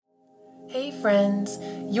Hey friends,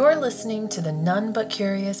 you're listening to the None But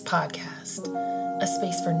Curious podcast, a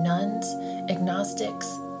space for nuns, agnostics,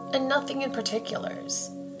 and nothing in particulars.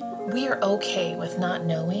 We are okay with not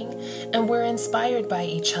knowing, and we're inspired by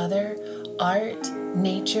each other, art,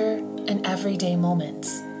 nature, and everyday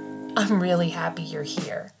moments. I'm really happy you're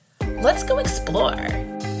here. Let's go explore.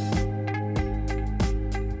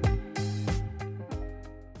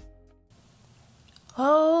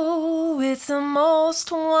 Oh, it's the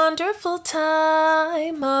most wonderful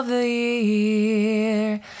time of the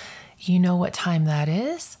year. You know what time that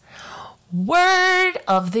is? Word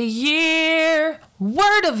of the year.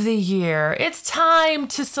 Word of the year. It's time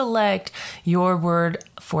to select your word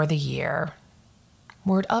for the year.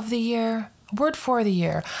 Word of the year, word for the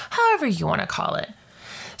year, however you want to call it.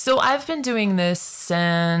 So I've been doing this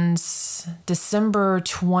since December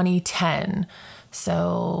 2010.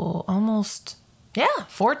 So almost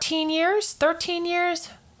 14 years, 13 years.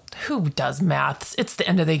 Who does maths? It's the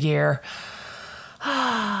end of the year.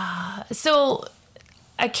 So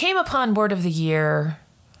I came upon word of the year,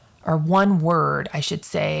 or one word, I should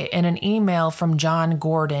say, in an email from John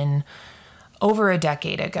Gordon over a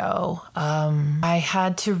decade ago. I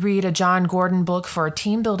had to read a John Gordon book for a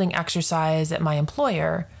team building exercise at my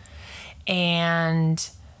employer, and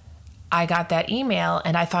I got that email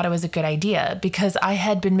and I thought it was a good idea because I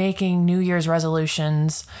had been making New Year's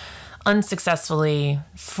resolutions unsuccessfully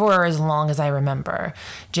for as long as I remember.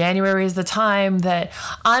 January is the time that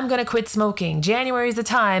I'm going to quit smoking. January is the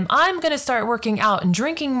time I'm going to start working out and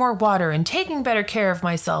drinking more water and taking better care of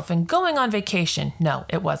myself and going on vacation. No,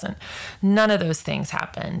 it wasn't. None of those things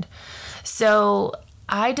happened. So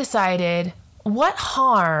I decided, what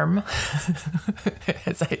harm,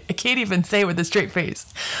 I can't even say it with a straight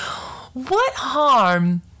face, what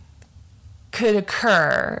harm could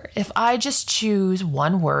occur if I just choose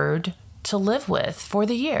one word to live with for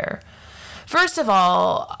the year? First of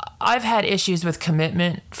all, I've had issues with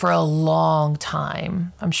commitment for a long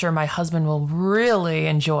time. I'm sure my husband will really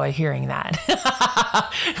enjoy hearing that.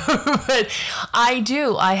 But I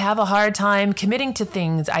do. I have a hard time committing to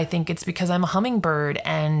things. I think it's because I'm a hummingbird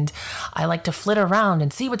and I like to flit around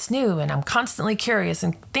and see what's new, and I'm constantly curious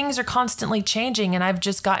and things are constantly changing, and I've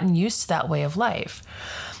just gotten used to that way of life.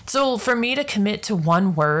 So for me to commit to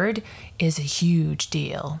one word is a huge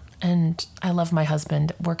deal. And I love my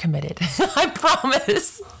husband. We're committed. I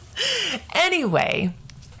promise. Anyway,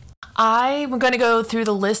 I'm going to go through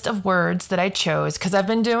the list of words that I chose because I've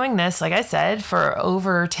been doing this, like I said, for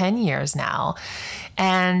over 10 years now.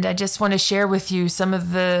 And I just want to share with you some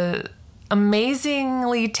of the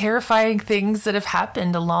amazingly terrifying things that have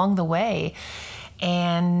happened along the way.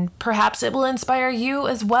 And perhaps it will inspire you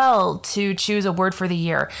as well to choose a word for the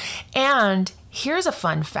year. And here's a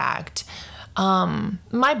fun fact.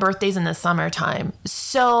 My birthday's in the summertime,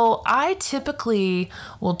 so I typically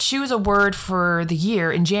will choose a word for the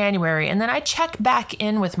year in January, and then I check back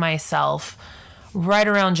in with myself right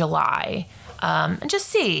around July, and just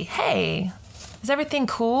see, hey, is everything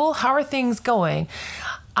cool? How are things going?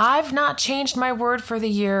 I've not changed my word for the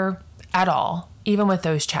year at all, even with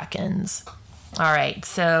those check-ins. All right,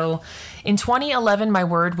 so in 2011, my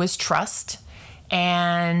word was trust.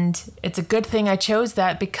 And it's a good thing I chose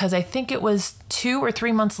that because I think it was 2 or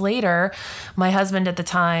 3 months later, my husband at the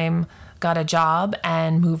time got a job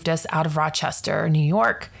and moved us out of Rochester, New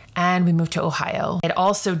York, and we moved to Ohio. I'd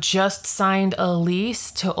also just signed a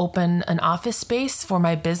lease to open an office space for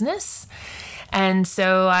my business. And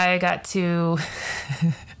so I got to,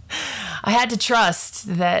 I had to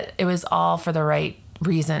trust that it was all for the right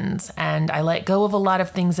reasons. And I let go of a lot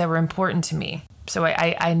of things that were important to me. So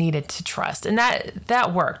I needed to trust, and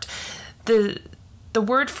that worked. The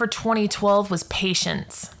word for 2012 was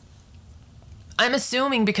patience. I'm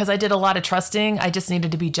assuming because I did a lot of trusting, I just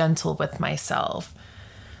needed to be gentle with myself.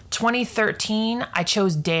 2013, I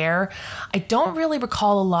chose dare. I don't really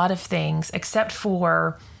recall a lot of things except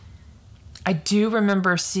for I do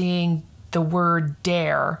remember seeing the word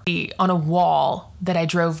dare on a wall that I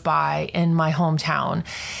drove by in my hometown,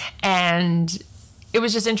 and it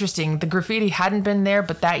was just interesting. The graffiti hadn't been there,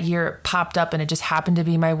 but that year it popped up and it just happened to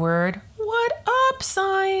be my word. What up,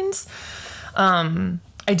 signs? I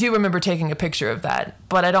do remember taking a picture of that,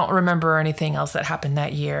 but I don't remember anything else that happened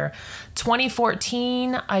that year.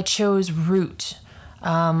 2014, I chose root.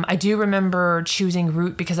 I do remember choosing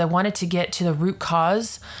root because I wanted to get to the root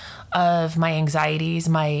cause of my anxieties,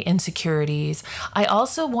 my insecurities. I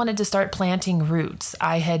also wanted to start planting roots.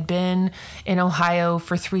 I had been in Ohio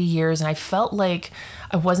for 3 years and I felt like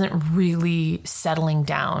I wasn't really settling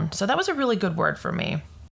down. So that was a really good word for me.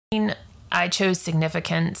 I chose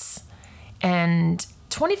significance, and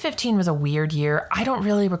 2015 was a weird year. I don't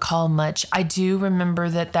really recall much. I do remember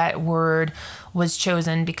that word was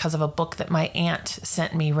chosen because of a book that my aunt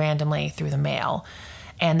sent me randomly through the mail.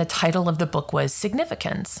 And the title of the book was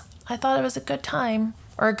Significance. I thought it was a good time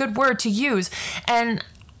or a good word to use. And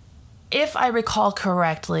if I recall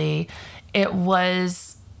correctly, it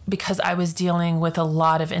was because I was dealing with a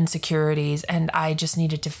lot of insecurities and I just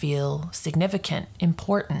needed to feel significant,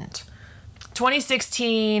 important.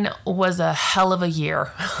 2016 was a hell of a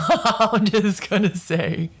year. I'm just going to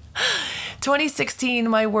say. 2016,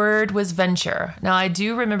 my word was venture. Now, I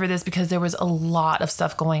do remember this because there was a lot of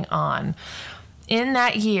stuff going on. In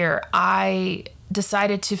that year, I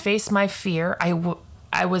decided to face my fear.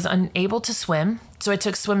 I was unable to swim, so I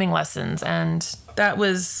took swimming lessons, and that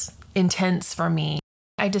was intense for me.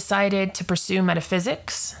 I decided to pursue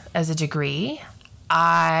metaphysics as a degree.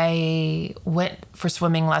 I went for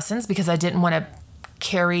swimming lessons because I didn't want to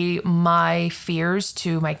carry my fears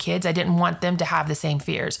to my kids. I didn't want them to have the same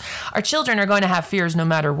fears. Our children are going to have fears no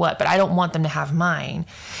matter what, but I don't want them to have mine.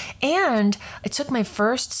 And I took my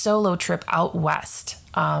first solo trip out west.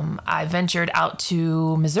 I ventured out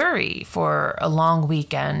to Missouri for a long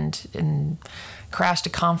weekend and crashed a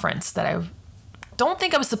conference that I don't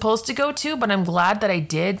think I was supposed to go to, but I'm glad that I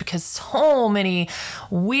did because so many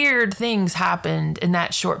weird things happened in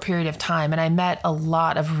that short period of time. And I met a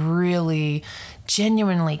lot of really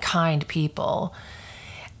genuinely kind people.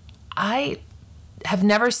 I have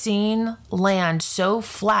never seen land so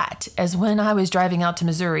flat as when I was driving out to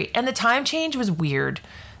Missouri. And the time change was weird.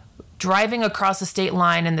 Driving across the state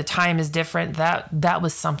line and the time is different. That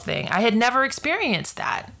was something. I had never experienced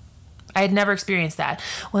that.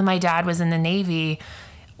 When my dad was in the Navy,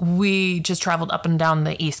 we just traveled up and down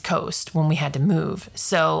the East Coast when we had to move.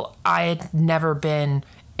 So I had never been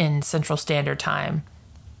in Central Standard Time,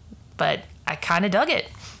 but I kind of dug it.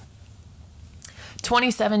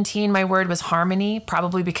 2017, my word was harmony,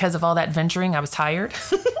 probably because of all that venturing. I was tired.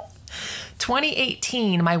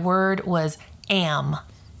 2018, my word was am.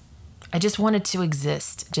 I just wanted to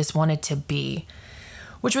exist, just wanted to be.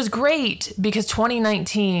 Which was great because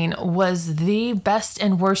 2019 was the best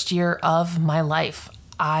and worst year of my life.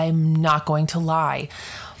 I'm not going to lie.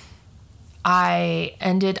 I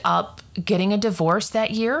ended up getting a divorce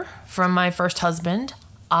that year from my first husband.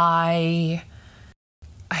 I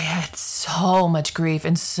had so much grief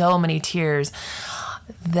and so many tears.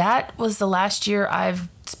 That was the last year I've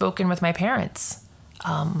spoken with my parents.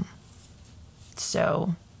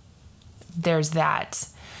 So there's that.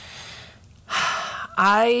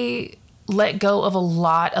 I let go of a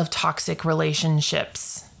lot of toxic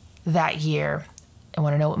relationships that year. And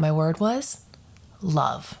want to know what my word was?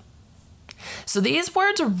 Love. So these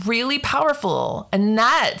words are really powerful. And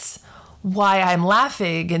that's why I'm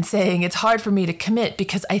laughing and saying it's hard for me to commit,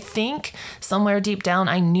 because I think somewhere deep down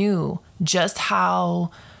I knew just how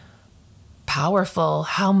powerful,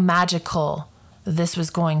 how magical this was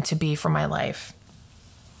going to be for my life.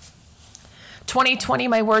 2020,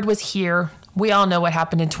 my word was here. We all know what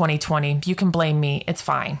happened in 2020. You can blame me. It's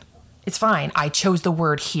fine. It's fine. I chose the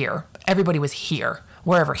word here. Everybody was here,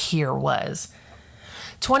 wherever here was.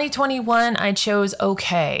 2021, I chose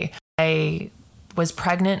okay. I was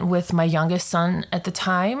pregnant with my youngest son at the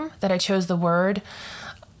time that I chose the word.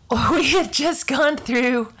 We had just gone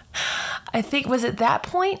through, I think, was it that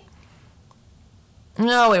point?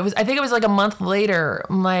 No, I think it was like a month later.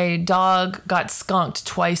 My dog got skunked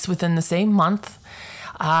twice within the same month.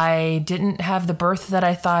 I didn't have the birth that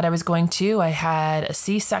I thought I was going to. I had a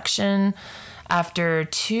C-section after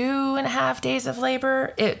 2.5 days of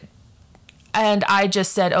labor. And I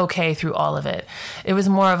just said okay through all of it. It was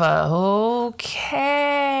more of a okay.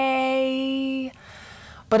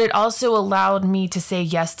 But it also allowed me to say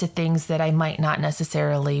yes to things that I might not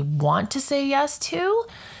necessarily want to say yes to.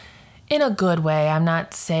 In a good way. I'm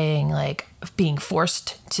not saying like being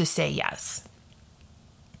forced to say yes.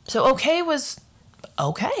 So okay was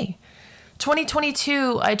okay.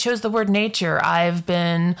 2022, I chose the word nature. I've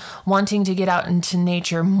been wanting to get out into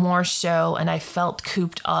nature more so, and I felt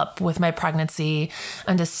cooped up with my pregnancy,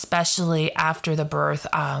 and especially after the birth.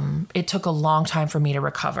 It took a long time for me to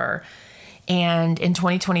recover. And in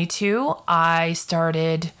 2022, I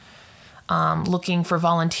started looking for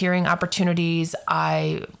volunteering opportunities.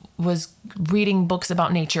 I was reading books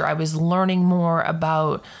about nature. I was learning more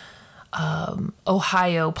about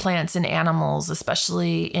Ohio plants and animals,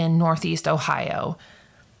 especially in Northeast Ohio.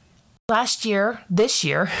 This year,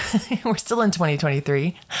 we're still in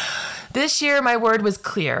 2023. This year, my word was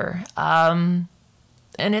clear. And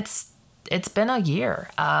it's been a year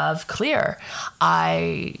of clear.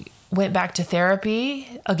 I went back to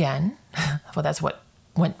therapy again. Well, that's what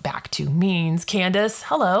went back to means, Candace,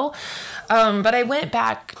 hello. But I went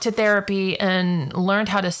back to therapy and learned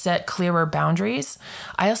how to set clearer boundaries.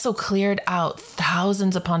 I also cleared out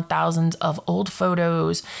thousands upon thousands of old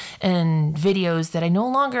photos and videos that I no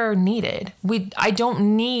longer needed. I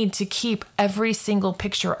don't need to keep every single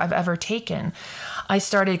picture I've ever taken. I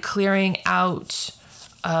started clearing out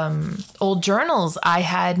old journals. I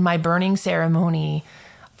had my burning ceremony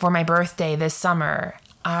for my birthday this summer.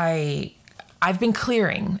 I've been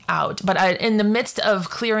clearing out, but in the midst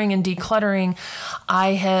of clearing and decluttering, I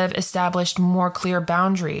have established more clear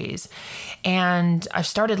boundaries, and I've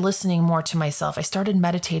started listening more to myself. I started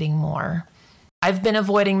meditating more. I've been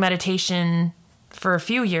avoiding meditation for a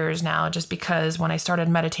few years now, just because when I started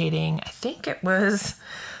meditating, I think it was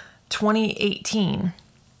 2018,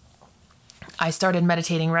 I started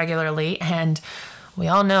meditating regularly, and we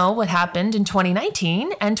all know what happened in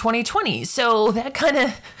 2019 and 2020. So that kind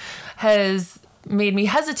of has made me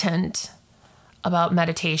hesitant about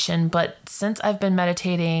meditation. But since I've been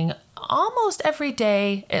meditating almost every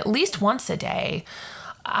day, at least once a day,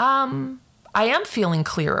 I am feeling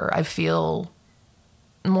clearer. I feel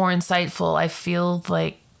more insightful. I feel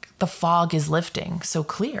like the fog is lifting, so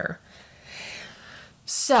clear.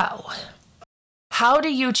 So, how do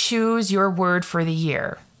you choose your word for the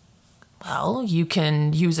year? Well, you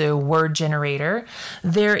can use a word generator.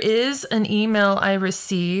 There is an email I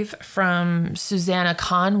receive from Susanna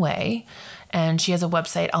Conway, and she has a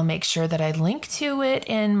website. I'll make sure that I link to it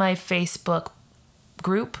in my Facebook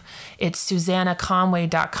group. It's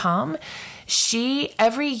susannaconway.com. She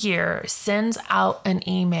every year sends out an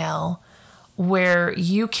email where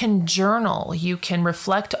you can journal, you can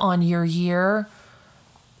reflect on your year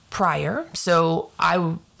prior. So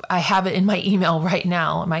I have it in my email right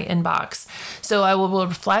now in my inbox. So I will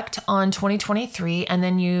reflect on 2023, and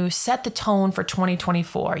then you set the tone for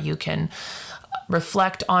 2024. You can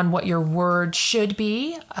reflect on what your word should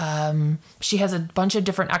be. She has a bunch of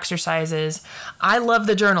different exercises. I love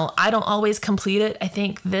the journal. I don't always complete it. I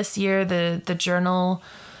think this year the journal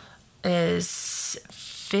is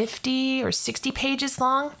 50 or 60 pages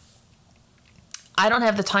long. I don't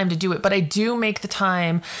have the time to do it, but I do make the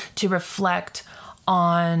time to reflect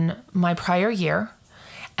on my prior year.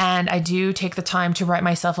 And I do take the time to write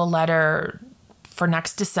myself a letter for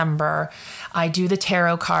next December. I do the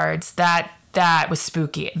tarot cards. That was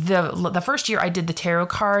spooky. The first year I did the tarot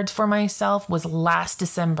cards for myself was last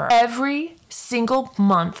December. Every single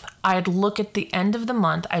month, I'd look at the end of the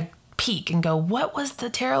month, I'd peek and go, what was the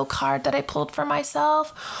tarot card that I pulled for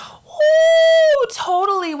myself? Ooh,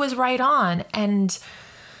 totally was right on. And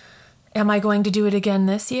am I going to do it again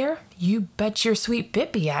this year? You bet your sweet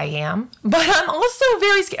bippy I am. But I'm also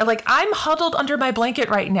very scared. Like, I'm huddled under my blanket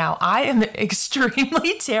right now. I am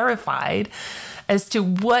extremely terrified as to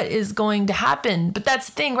what is going to happen. But that's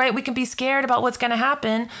the thing, right? We can be scared about what's going to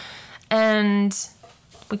happen, and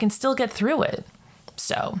we can still get through it.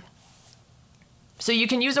 So you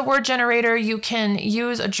can use a word generator. You can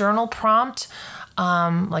use a journal prompt.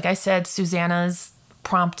 Like I said, Susanna's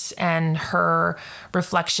prompt and her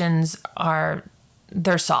reflections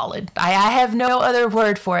they're solid. I have no other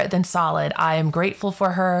word for it than solid. I am grateful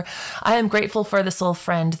for her. I am grateful for the soul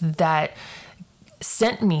friend that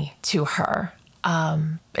sent me to her.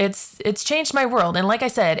 It's changed my world. And like I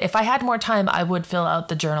said, if I had more time, I would fill out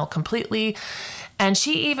the journal completely. And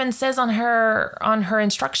she even says on her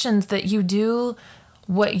instructions that you do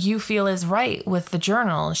what you feel is right with the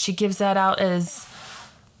journal. She gives that out as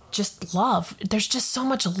just love. There's just so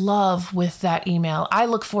much love with that email. I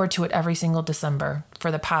look forward to it every single December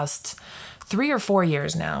for the past 3 or 4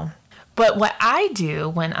 years now. But what I do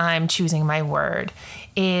when I'm choosing my word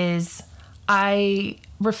is I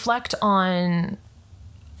reflect on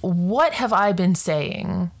what have I been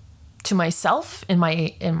saying to myself in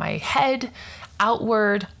my head,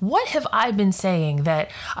 outward. What have I been saying that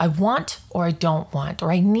I want or I don't want,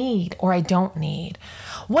 or I need or I don't need?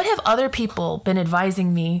 What have other people been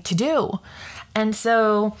advising me to do? And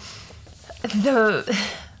so the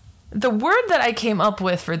word that I came up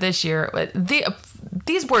with for this year,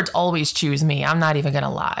 these words always choose me. I'm not even going to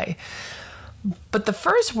lie. But the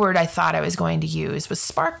first word I thought I was going to use was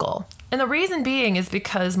sparkle. And the reason being is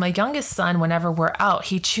because my youngest son, whenever we're out,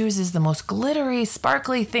 he chooses the most glittery,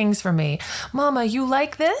 sparkly things for me. Mama, you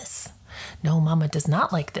like this? No, Mama does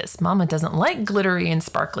not like this. Mama doesn't like glittery and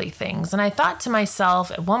sparkly things. And I thought to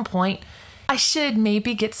myself at one point, I should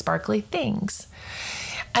maybe get sparkly things.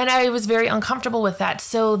 And I was very uncomfortable with that.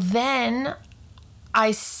 So then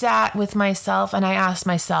I sat with myself and I asked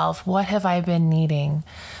myself, what have I been needing?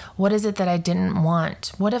 What is it that I didn't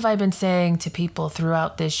want? What have I been saying to people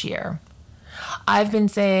throughout this year? I've been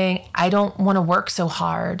saying, I don't want to work so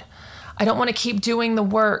hard. I don't want to keep doing the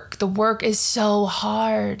work. The work is so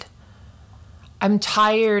hard. I'm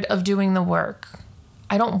tired of doing the work.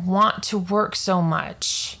 I don't want to work so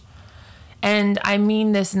much. And I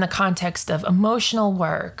mean this in the context of emotional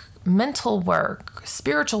work, mental work,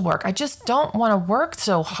 spiritual work. I just don't want to work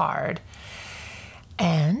so hard.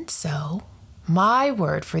 And so my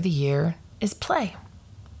word for the year is play.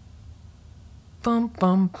 Boom,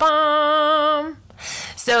 boom, boom.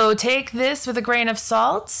 So take this with a grain of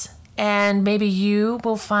salt, and maybe you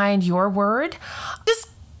will find your word. Just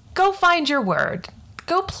go find your word.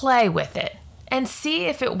 Go play with it and see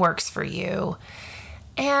if it works for you.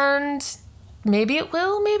 And maybe it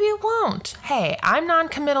will, maybe it won't. Hey, I'm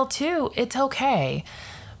non-committal too. It's okay.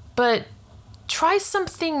 But try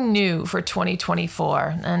something new for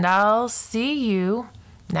 2024, and I'll see you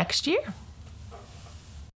next year.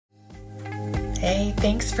 Hey,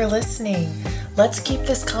 thanks for listening. Let's keep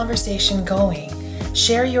this conversation going.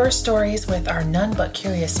 Share your stories with our None But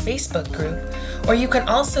Curious Facebook group, or you can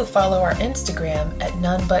also follow our Instagram at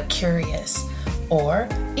None But Curious, or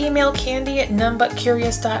email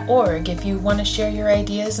candy@nonebutcurious.org if you want to share your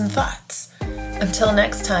ideas and thoughts. Until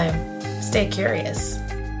next time, stay curious.